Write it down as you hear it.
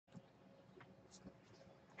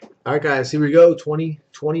All right, guys, here we go.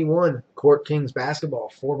 2021 Court Kings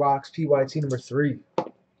basketball, 4-box PYT number 3.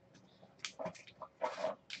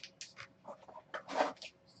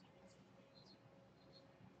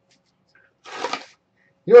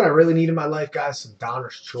 You know what I really need in my life, guys? Some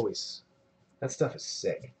Donner's Choice. That stuff is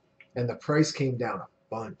sick. And the price came down a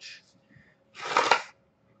bunch.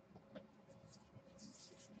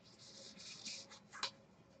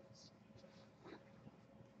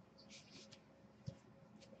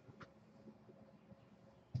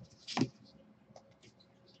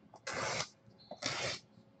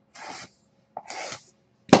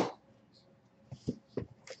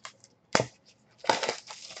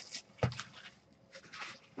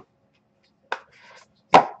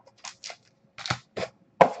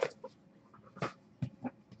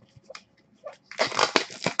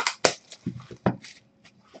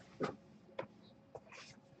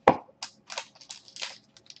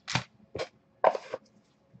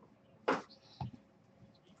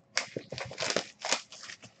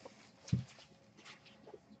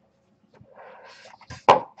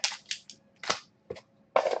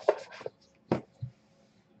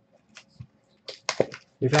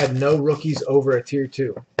 We've had no rookies over a tier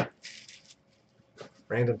 2.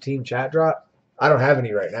 Random team chat drop. I don't have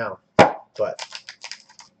any right now, but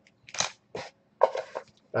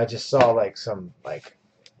I just saw some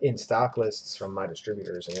in stock lists from my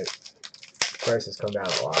distributors, and prices come down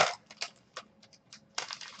a lot.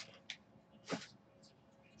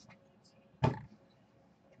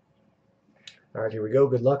 All right, here we go.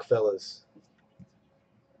 Good luck, fellas.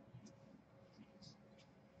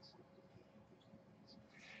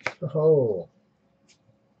 Oh.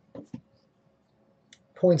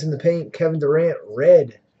 Points in the paint, Kevin Durant,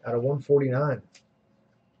 red out of 149.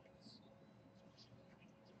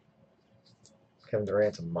 Kevin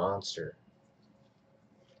Durant's a monster.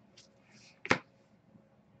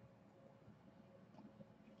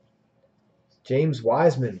 James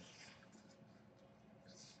Wiseman,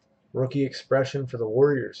 rookie expression for the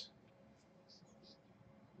Warriors.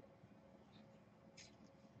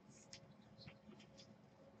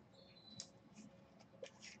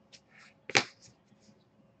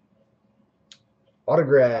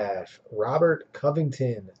 Autograph, Robert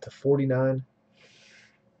Covington /49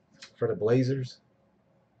 for the Blazers.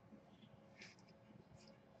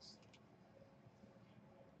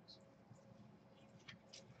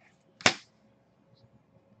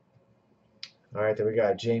 All right, then we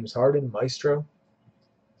got James Harden, Maestro.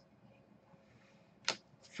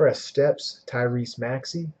 Fresh Steps, Tyrese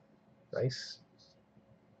Maxey. Nice.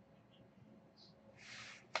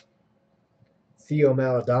 Theo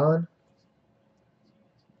Maledon,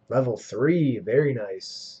 level 3. Very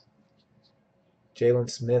nice. Jalen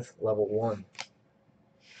Smith, level 1.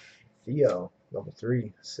 Theo, level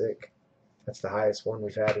 3. Sick. That's the highest one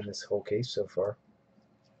we've had in this whole case so far.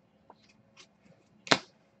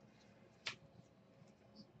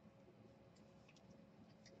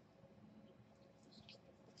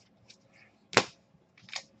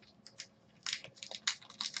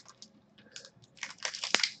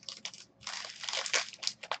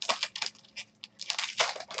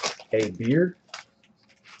 A beer? I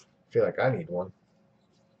feel like I need one.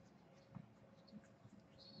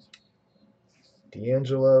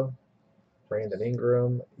 D'Angelo, Brandon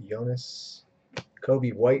Ingram, Jonas,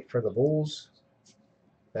 Kobe White for the Bulls.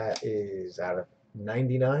 That is out of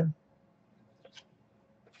 99.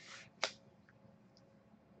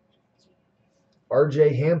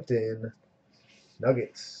 RJ Hampton,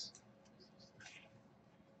 Nuggets.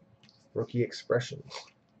 Rookie expressions.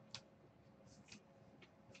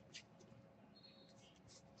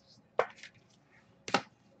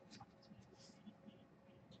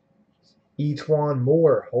 Etwan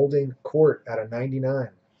Moore, holding court out of 99.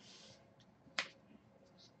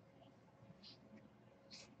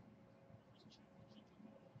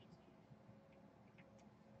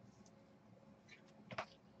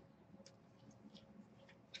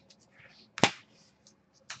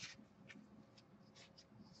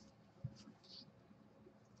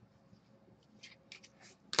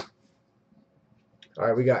 All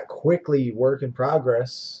right, we got quickly work in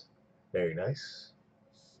progress. Very nice.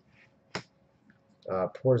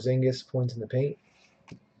 Porzingis, points in the paint.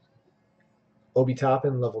 Obi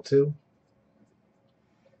Toppin, level 2.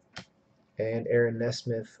 And Aaron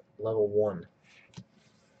Nesmith, level 1.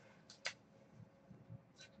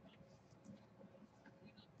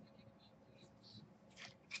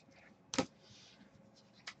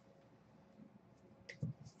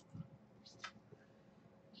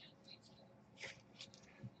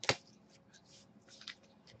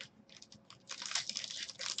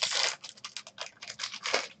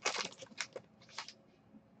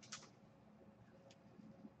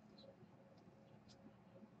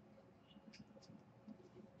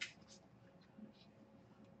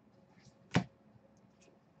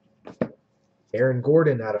 Aaron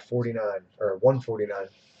Gordon out of 49 or 149.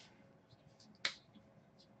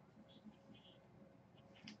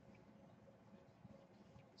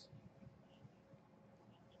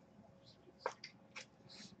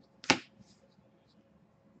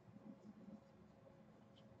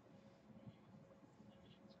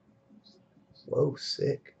 Whoa,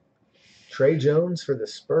 sick. Trey Jones for the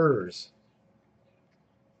Spurs.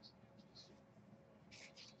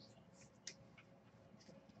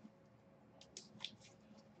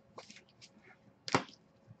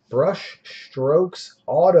 Brush Strokes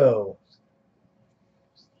Auto.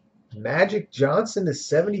 Magic Johnson to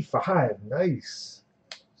 75. Nice.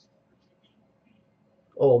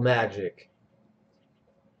 Oh, Magic.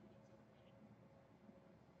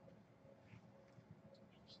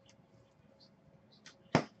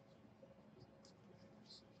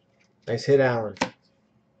 Nice hit, Allen.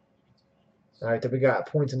 All right, then we got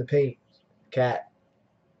points in the paint. Cat.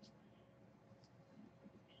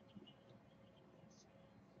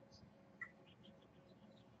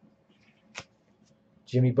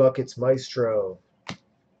 Jimmy Buckets Maestro.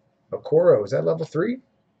 Okoro, is that level 3?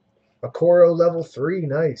 Okoro level 3,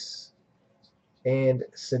 nice. And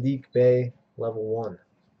Sadiq Bey level 1.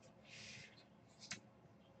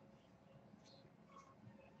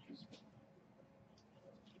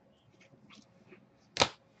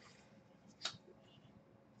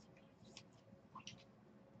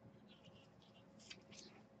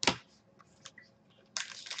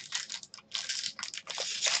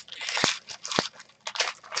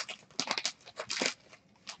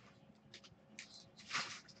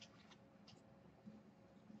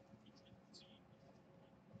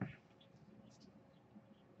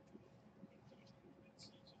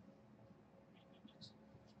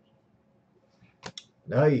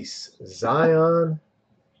 Nice. Zion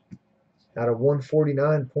out of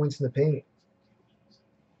 149, points in the paint.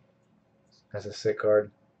 That's a sick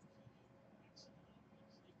card.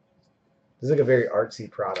 This is like a very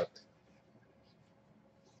artsy product.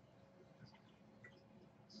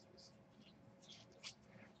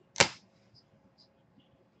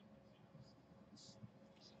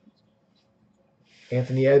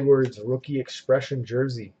 Anthony Edwards, rookie expression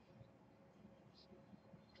jersey.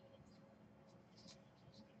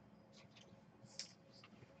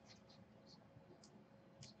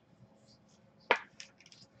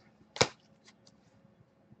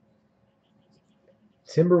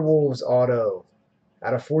 Timberwolves auto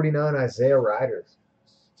out of 49, Isaiah Rider.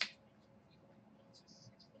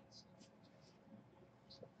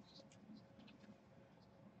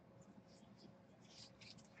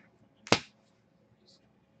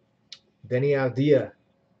 Benny Aldia.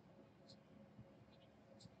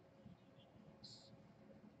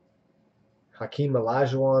 Hakeem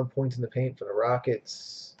Olajuwon, points in the paint for the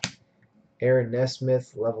Rockets. Aaron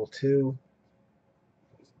Nesmith, level 2.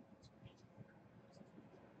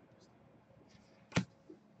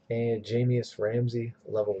 And Jamius Ramsey,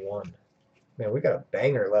 level 1. Man, we got a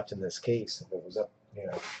banger left in this case. If it was up,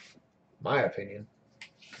 my opinion.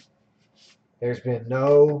 There's been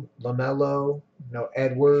no LaMelo, no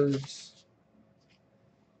Edwards,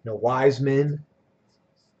 no Wiseman.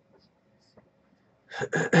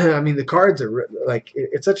 I mean, the cards are like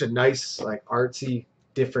it's such a nice, like artsy,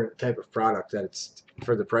 different type of product that it's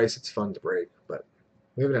for the price it's fun to break. But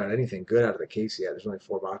we haven't had anything good out of the case yet. There's only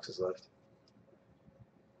 4 boxes left.